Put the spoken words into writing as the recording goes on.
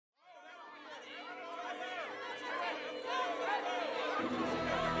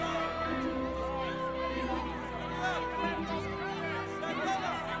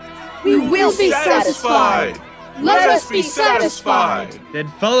We will be satisfied. Let us be satisfied. Then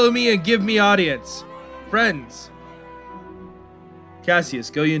follow me and give me audience. Friends. Cassius,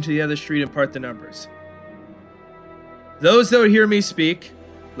 go you into the other street and part the numbers. Those that would hear me speak,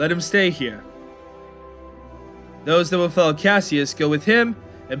 let him stay here. Those that will follow Cassius, go with him,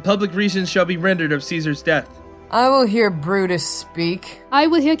 and public reasons shall be rendered of Caesar's death. I will hear Brutus speak. I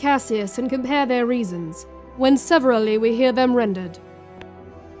will hear Cassius and compare their reasons, when severally we hear them rendered.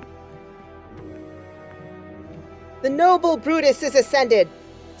 The noble Brutus is ascended.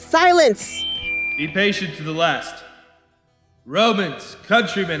 Silence! Be patient to the last. Romans,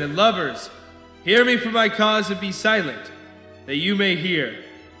 countrymen, and lovers, hear me for my cause and be silent, that you may hear.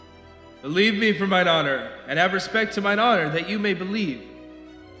 Believe me for mine honor, and have respect to mine honor, that you may believe.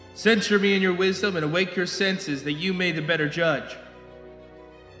 Censure me in your wisdom, and awake your senses, that you may the better judge.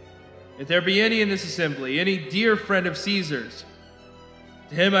 If there be any in this assembly, any dear friend of Caesar's,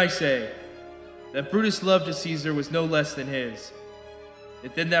 to him I say, that Brutus' love to Caesar was no less than his.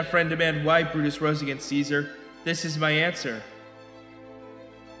 If then that friend demand why Brutus rose against Caesar, this is my answer.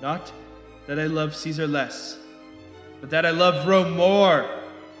 Not that I love Caesar less, but that I love Rome more.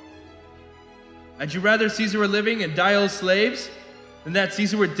 Had you rather Caesar were living and die all slaves, than that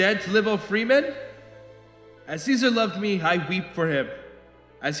Caesar were dead to live all freemen? As Caesar loved me, I weep for him.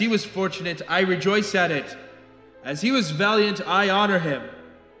 As he was fortunate, I rejoice at it. As he was valiant, I honor him.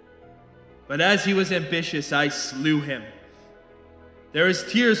 But as he was ambitious, I slew him. There is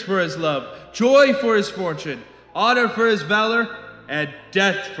tears for his love, joy for his fortune, honor for his valor, and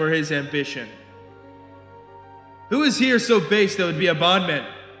death for his ambition. Who is here so base that would be a bondman?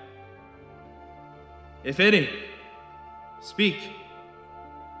 If any, speak.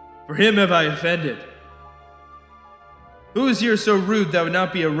 For him have I offended. Who is here so rude that would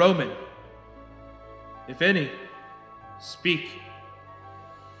not be a Roman? If any, speak.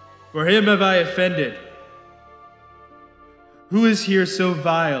 For him have I offended. Who is here so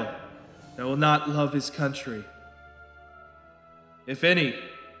vile that will not love his country? If any,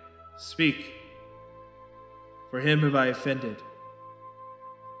 speak. For him have I offended.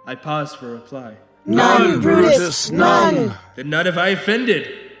 I pause for a reply. None, Brutus, none. Then none have I offended.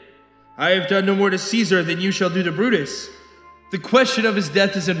 I have done no more to Caesar than you shall do to Brutus. The question of his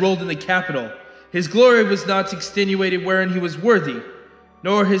death is enrolled in the Capitol. His glory was not extenuated wherein he was worthy,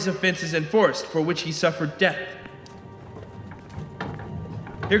 nor his offenses enforced, for which he suffered death.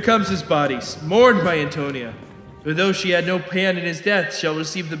 Here comes his body, mourned by Antonia, who though she had no hand in his death, shall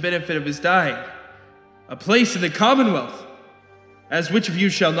receive the benefit of his dying. A place in the Commonwealth, as which of you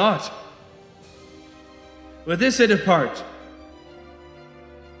shall not? With this I depart,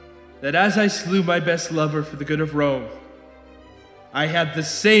 that as I slew my best lover for the good of Rome, I have the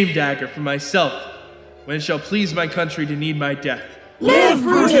same dagger for myself, when it shall please my country to need my death. Live,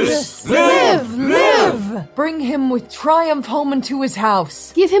 Brutus! Live! Live! Bring him with triumph home into his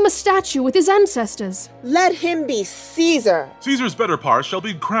house. Give him a statue with his ancestors. Let him be Caesar. Caesar's better part shall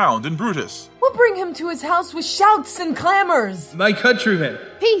be crowned in Brutus. We'll bring him to his house with shouts and clamors. My countrymen.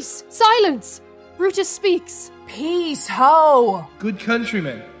 Peace! Silence! Brutus speaks. Peace, ho! Good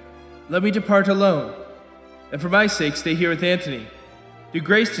countrymen, let me depart alone, and for my sake stay here with Antony. Do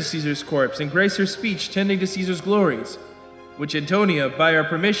grace to Caesar's corpse, and grace her speech tending to Caesar's glories, which Antonia, by our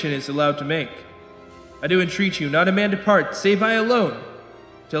permission, is allowed to make. I do entreat you, not a man depart, save I alone,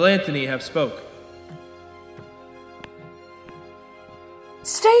 till Antony have spoke.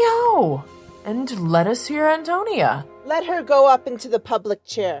 Stay ho, and let us hear Antonia. Let her go up into the public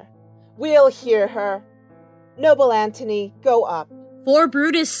chair. We'll hear her. Noble Antony, go up. For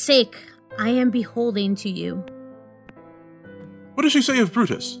Brutus' sake, I am beholding to you. What does she say of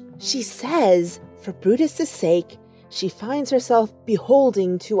Brutus? She says, for Brutus' sake, she finds herself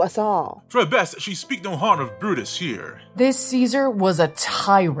beholding to us all. 'Twere best that she speak no harm of Brutus here. This Caesar was a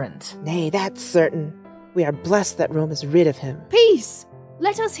tyrant. Nay, that's certain. We are blessed that Rome is rid of him. Peace!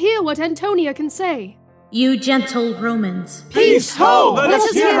 Let us hear what Antonia can say. You gentle Romans, Peace, ho! Let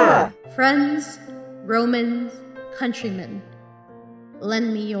us hear her! friends, Romans, countrymen,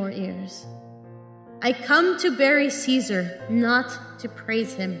 lend me your ears. I come to bury Caesar, not to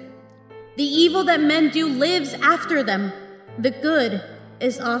praise him. The evil that men do lives after them. The good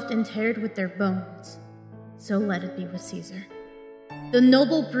is oft interred with their bones. So let it be with Caesar. The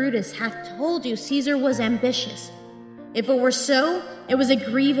noble Brutus hath told you Caesar was ambitious. If it were so, it was a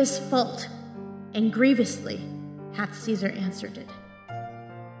grievous fault, and grievously hath Caesar answered it.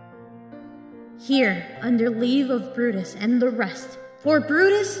 Here, under leave of Brutus and the rest, for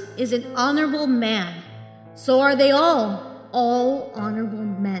Brutus is an honorable man, so are they all, all honorable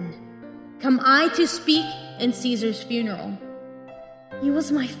men. Come I to speak in Caesar's funeral. He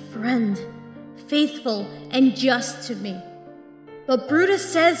was my friend, faithful and just to me. But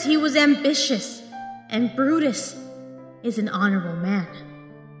Brutus says he was ambitious, and Brutus is an honorable man.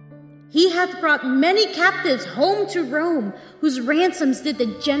 He hath brought many captives home to Rome, whose ransoms did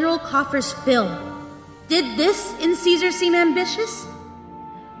the general coffers fill. Did this in Caesar seem ambitious?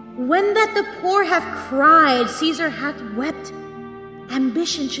 When that the poor have cried, Caesar hath wept.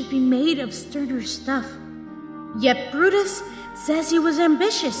 Ambition should be made of sterner stuff. Yet Brutus says he was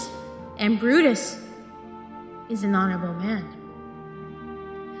ambitious, and Brutus is an honorable man.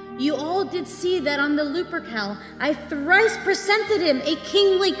 You all did see that on the Lupercal I thrice presented him a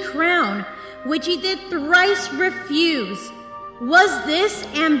kingly crown, which he did thrice refuse. Was this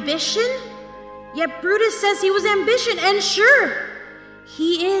ambition? Yet Brutus says he was ambition, and sure,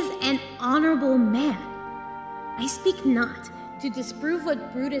 he is an honorable man. I speak not to disprove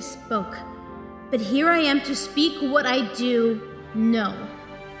what Brutus spoke, but here I am to speak what I do know.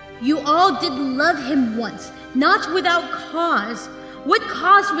 You all did love him once, not without cause. What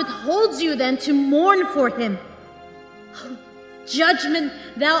cause withholds you then to mourn for him? Oh, judgment,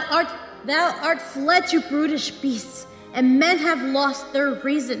 thou art fled to brutish beasts, and men have lost their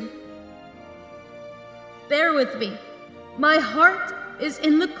reason. Bear with me. My heart is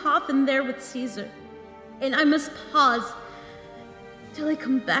in the coffin there with Caesar, and I must pause till I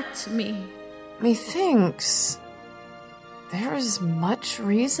come back to me. Methinks there is much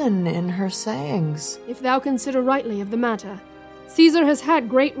reason in her sayings. If thou consider rightly of the matter, Caesar has had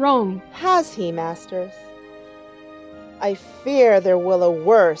great wrong. Has he, masters? I fear there will a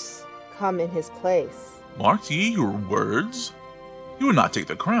worse come in his place. Marked ye your words? He would not take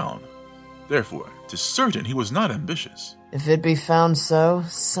the crown. Therefore, 'tis certain he was not ambitious. If it be found so,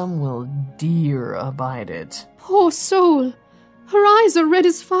 some will dear abide it. Poor soul! Her eyes are red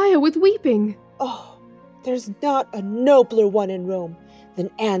as fire with weeping. Oh, there's not a nobler one in Rome than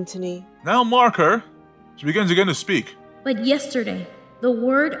Antony. Now mark her. She begins again to speak. But yesterday, the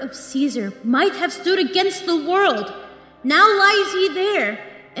word of Caesar might have stood against the world. Now lies he there,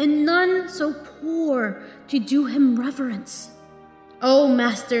 and none so poor to do him reverence. Oh,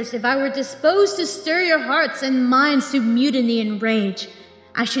 masters, if I were disposed to stir your hearts and minds to mutiny and rage,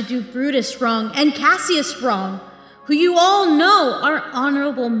 I should do Brutus wrong and Cassius wrong, who you all know are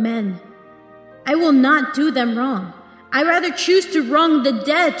honorable men. I will not do them wrong. I rather choose to wrong the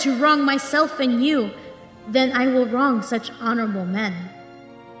dead, to wrong myself and you, then I will wrong such honorable men.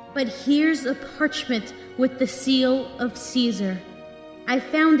 But here's a parchment with the seal of Caesar. I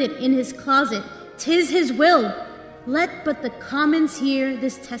found it in his closet. 'Tis his will. Let but the commons hear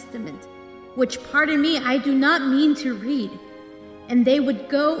this testament, which, pardon me, I do not mean to read. And they would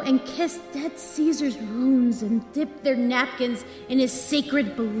go and kiss dead Caesar's wounds and dip their napkins in his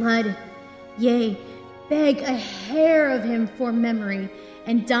sacred blood. Yea, beg a hair of him for memory,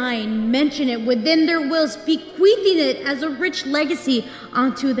 and dying, mention it within their wills, bequeathing it as a rich legacy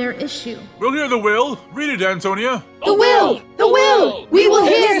unto their issue. We'll hear the will. Read it, Antonia. The will! The will! We will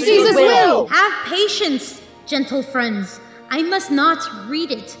hear Caesar's will! Have patience, gentle friends. I must not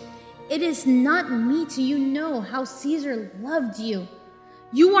read it. It is not me to you know how Caesar loved you.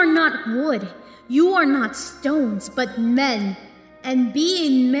 You are not wood, you are not stones, but men. And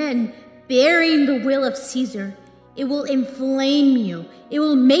being men, bearing the will of Caesar, it will inflame you. It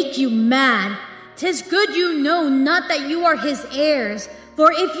will make you mad. 'Tis good you know not that you are his heirs,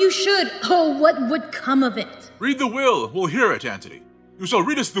 for if you should, oh, what would come of it? Read the will. We'll hear it, Antony. You shall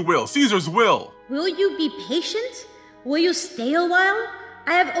read us the will, Caesar's will. Will you be patient? Will you stay a while?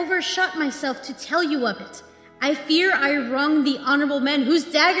 I have overshot myself to tell you of it. I fear I wrong the honorable men whose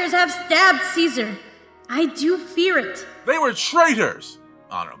daggers have stabbed Caesar. I do fear it. They were traitors.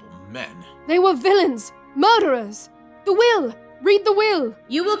 Honorable men. They were villains, murderers. The will! Read the will!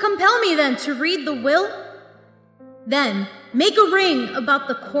 You will compel me then to read the will? Then make a ring about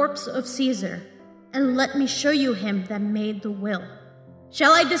the corpse of Caesar, and let me show you him that made the will.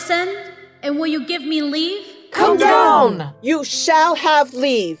 Shall I descend, and will you give me leave? Come down! You shall have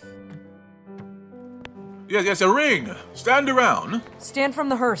leave. Yes, a ring. Stand around. Stand from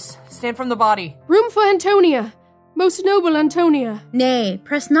the hearse. Stand from the body. Room for Antonia! Most noble Antonia! Nay,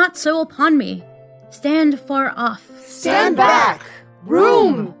 press not so upon me. Stand far off. Stand back!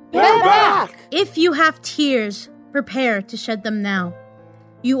 Room! Get back! If you have tears, prepare to shed them now.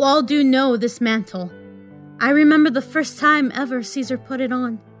 You all do know this mantle. I remember the first time ever Caesar put it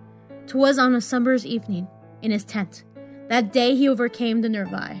on. 'Twas on a summer's evening, in his tent. That day he overcame the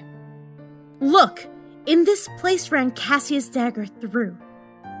Nervi. Look, in this place ran Cassius' dagger through.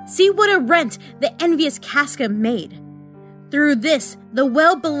 See what a rent the envious Casca made. Through this, the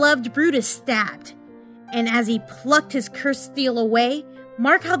well-beloved Brutus stabbed. And as he plucked his cursed steel away,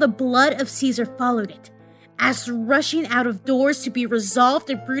 mark how the blood of Caesar followed it, as rushing out of doors to be resolved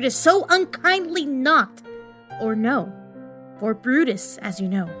if Brutus so unkindly knocked. Or no, for Brutus, as you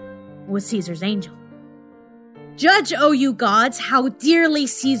know, was Caesar's angel. Judge, O you gods, how dearly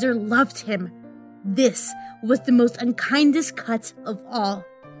Caesar loved him. This was the most unkindest cut of all.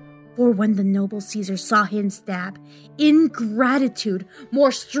 For when the noble Caesar saw him stab, ingratitude,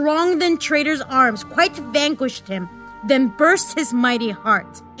 more strong than traitor's arms, quite vanquished him, then burst his mighty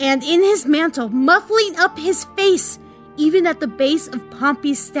heart, and in his mantle, muffling up his face, even at the base of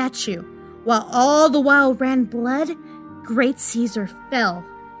Pompey's statue, while all the while ran blood, great Caesar fell.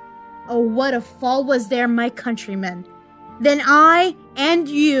 Oh, what a fall was there, my countrymen! Then I, and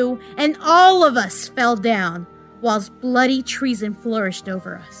you, and all of us fell down, whilst bloody treason flourished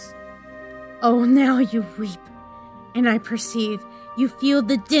over us. Oh, now you weep, and I perceive you feel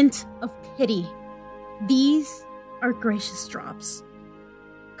the dint of pity. These are gracious drops.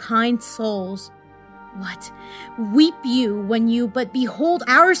 Kind souls, what? Weep you when you but behold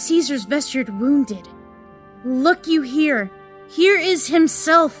our Caesar's vestured wounded. Look you here, here is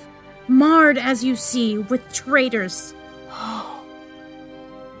himself, marred as you see with traitors. Oh,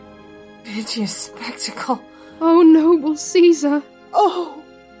 piteous spectacle. Oh, noble Caesar. Oh,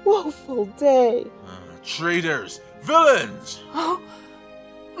 woeful day. Traitors! Villains! Oh,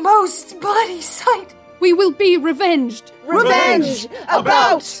 most bloody sight. We will be revenged. Revenge!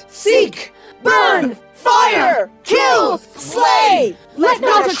 About! Seek! Burn! Fire! Kill! Slay! Let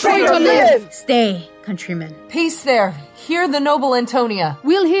not a traitor live! Stay, countrymen. Peace there. Hear the noble Antonia.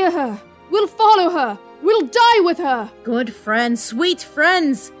 We'll hear her. We'll follow her. We'll die with her. Good friends, sweet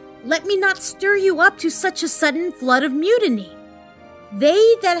friends, let me not stir you up to such a sudden flood of mutiny.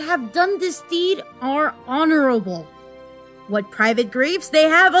 They that have done this deed are honorable. What private griefs they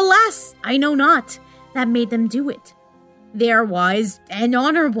have, alas, I know not, that made them do it. They are wise and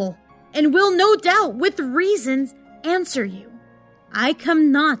honorable, and will no doubt with reasons answer you. I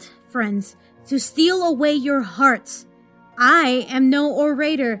come not, friends, to steal away your hearts. I am no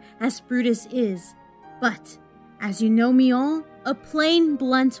orator as Brutus is, but, as you know me all, a plain,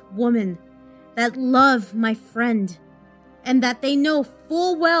 blunt woman, that love my friend, and that they know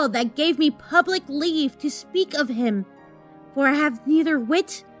full well that gave me public leave to speak of him, for I have neither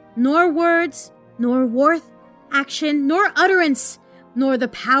wit, nor words, nor worth, action, nor utterance, nor the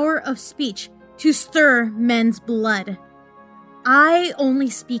power of speech to stir men's blood. I only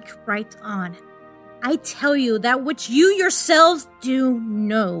speak right on. I tell you that which you yourselves do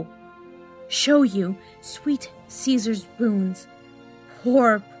know. Show you sweet Caesar's wounds.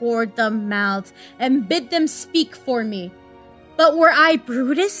 Pour dumb mouths, and bid them speak for me. But were I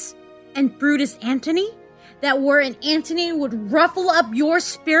Brutus, and Brutus Antony, that were an Antony would ruffle up your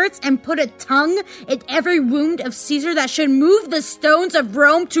spirits and put a tongue in every wound of Caesar that should move the stones of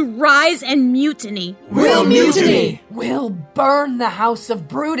Rome to rise and mutiny. We'll mutiny! We'll burn the house of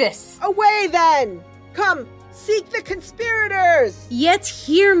Brutus! Away then! Come, seek the conspirators! Yet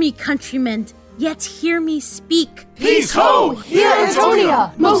hear me, countrymen, yet hear me speak. Peace ho! Hear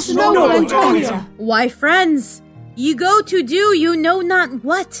Antonia! Most noble Antonia! Why, friends, you go to do you know not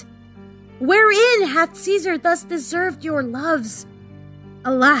what. Wherein hath Caesar thus deserved your loves?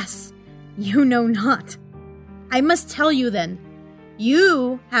 Alas, you know not. I must tell you then,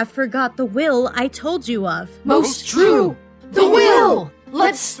 you have forgot the will I told you of. Most true! The will!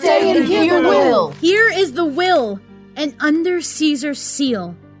 Let's stay and hear the will! Here is the will, and under Caesar's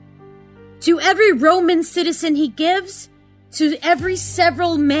seal. To every Roman citizen he gives, to every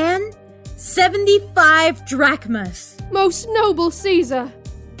several man, 75 drachmas. Most noble Caesar.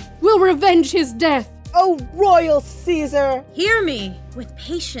 We'll revenge his death. Oh, royal Caesar! Hear me with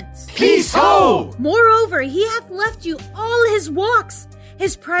patience. Peace ho! Moreover, he hath left you all his walks,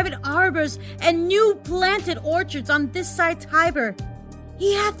 his private arbors, and new planted orchards on this side Tiber.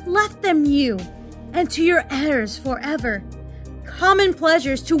 He hath left them you, and to your heirs forever. Common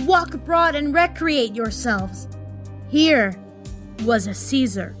pleasures to walk abroad and recreate yourselves. Here was a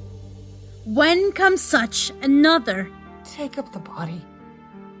Caesar. When comes such another? Take up the body.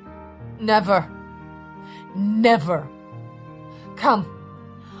 Never. Never. Come.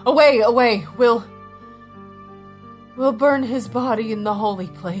 Away. We'll burn his body in the holy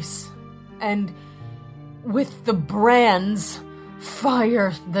place. And with the brands,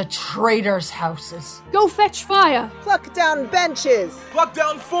 fire the traitors' houses. Go fetch fire. Pluck down benches! Block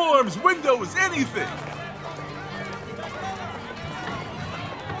down forms, windows, anything!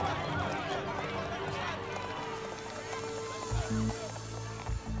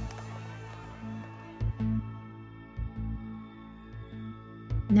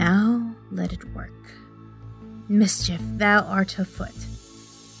 Now let it work. Mischief, thou art afoot.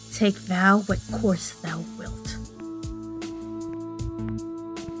 Take thou what course thou wilt.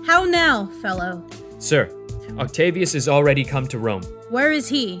 How now, fellow? Sir, Octavius is already come to Rome. Where is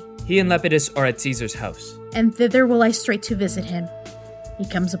he? He and Lepidus are at Caesar's house. And thither will I straight to visit him. He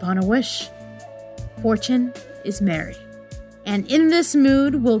comes upon a wish. Fortune is merry, and in this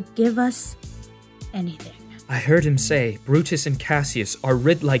mood will give us anything. I heard him say Brutus and Cassius are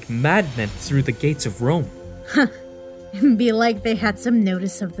rid like madmen through the gates of Rome. Be like they had some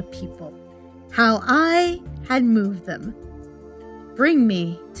notice of the people. How I had moved them. Bring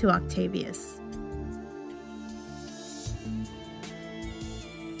me to Octavius.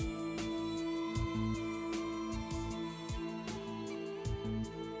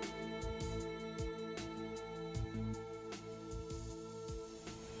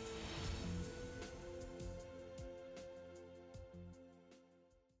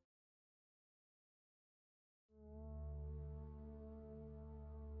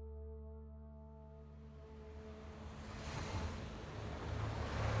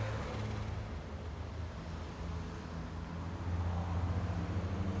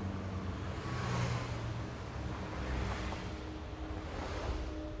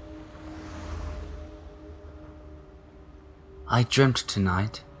 I dreamt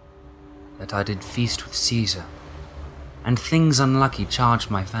tonight that I did feast with Caesar, and things unlucky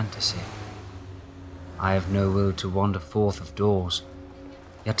charged my fantasy. I have no will to wander forth of doors,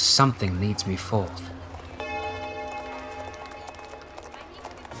 yet something leads me forth.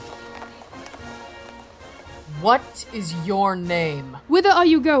 What is your name? Whither are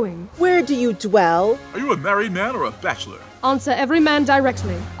you going? Where do you dwell? Are you a married man or a bachelor? Answer every man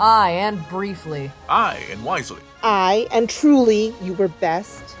directly. Aye, and briefly. Aye, and wisely. Aye, and truly you were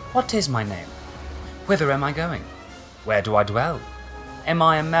best. What is my name? Whither am I going? Where do I dwell? Am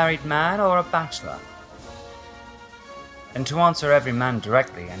I a married man or a bachelor? And to answer every man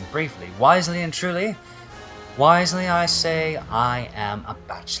directly and briefly, wisely and truly, wisely I say I am a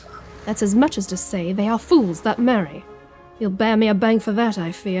bachelor. That's as much as to say they are fools that marry. You'll bear me a bang for that,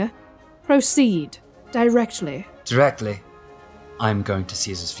 I fear. Proceed. Directly. Directly. I am going to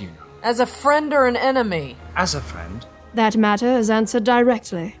Caesar's funeral. As a friend or an enemy? As a friend. That matter is answered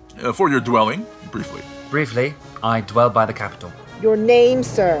directly. For your dwelling, briefly. Briefly, I dwell by the Capitol. Your name,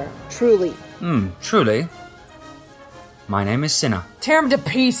 sir, truly. Truly. My name is Cinna. Tear him to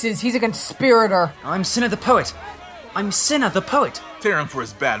pieces, he's a conspirator. I'm Cinna the poet. I'm Cinna the poet. Tear him for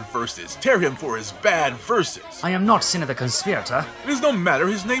his bad verses. Tear him for his bad verses. I am not Cinna the conspirator. It is no matter,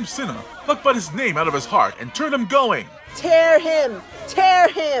 his name's Cinna. Pluck but his name out of his heart and turn him going. Tear him! Tear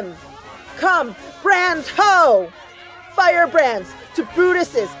him! Come, brands, ho! Firebrands, to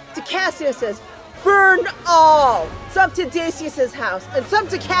Brutus's, to Cassius's, burn all! Some to Decius's house, and some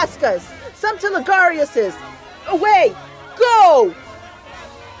to Casca's, some to Ligarius's. Away! Go!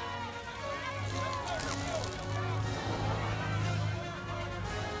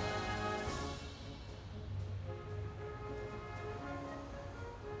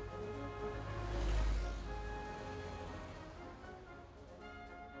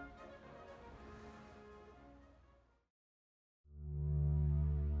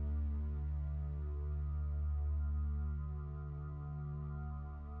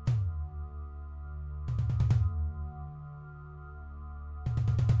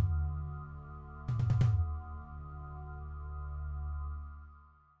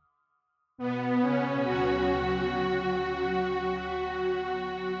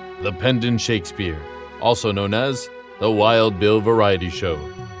 The Pendant Shakespeare, also known as the Wild Bill Variety Show.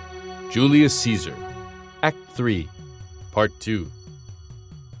 Julius Caesar, Act 3, Part 2.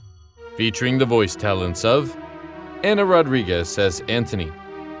 Featuring the voice talents of Anna Rodriguez as Antony,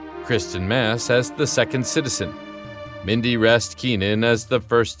 Kristen Mass as the second citizen, Mindy Rast Keenan as the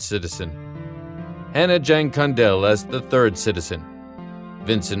first citizen, Hannah Jang Condell as the third citizen,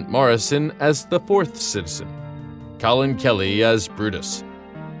 Vincent Morrison as the fourth citizen, Colin Kelly as Brutus,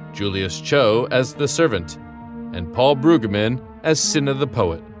 Julius Cho as the servant, and Paul Brueggemann as Cinna the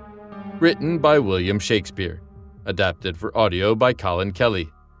poet. Written by William Shakespeare. Adapted for audio by Colin Kelly.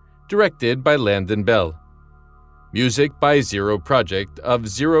 Directed by Landon Bell. Music by Zero Project of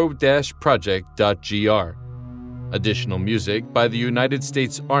zero-project.gr. Additional music by the United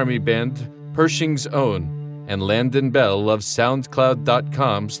States Army Band Pershing's Own and Landon Bell of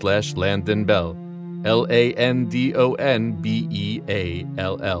soundcloud.com/Landon Bell. LANDONBEALL.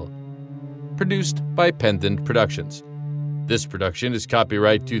 Produced by Pendant Productions. This production is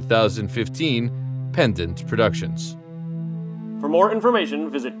copyright 2015, Pendant Productions. For more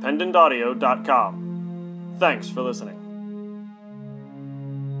information, visit pendantaudio.com. Thanks for listening.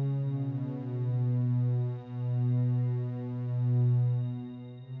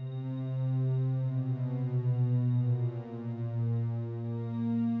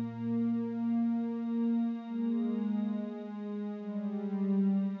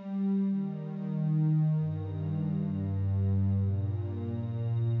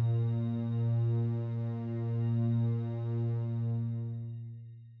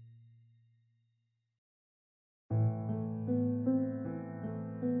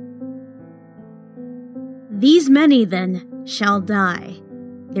 These many, then, shall die.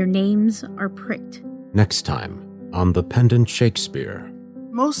 Their names are pricked. Next time, on The Pendant Shakespeare.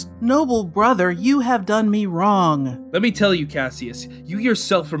 Most noble brother, you have done me wrong. Let me tell you, Cassius, you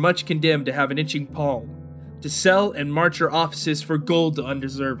yourself are much condemned to have an itching palm, to sell and march your offices for gold to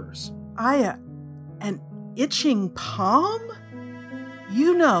undeservers. An itching palm?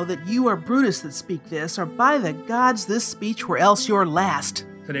 You know that you are Brutus that speak this, or by the gods this speech were else your last.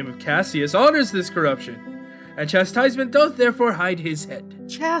 The name of Cassius honors this corruption, and chastisement doth therefore hide his head.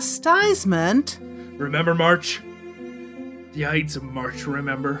 Chastisement? Remember March? The Ides of March,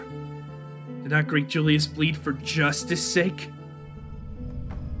 remember? Did not great Julius bleed for justice' sake?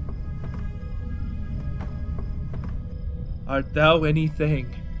 Art thou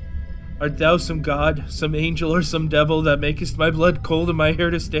anything? Art thou some god, some angel, or some devil that makest my blood cold and my hair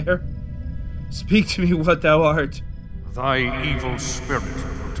to stare? Speak to me what thou art. Thy evil spirit,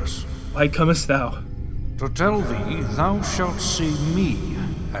 Brutus. Why comest thou? To tell thee thou shalt see me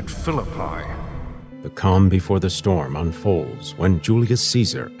at Philippi. The calm before the storm unfolds when Julius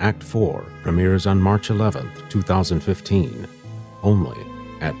Caesar Act 4 premieres on March 11th, 2015, only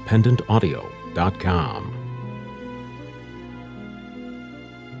at pendantaudio.com.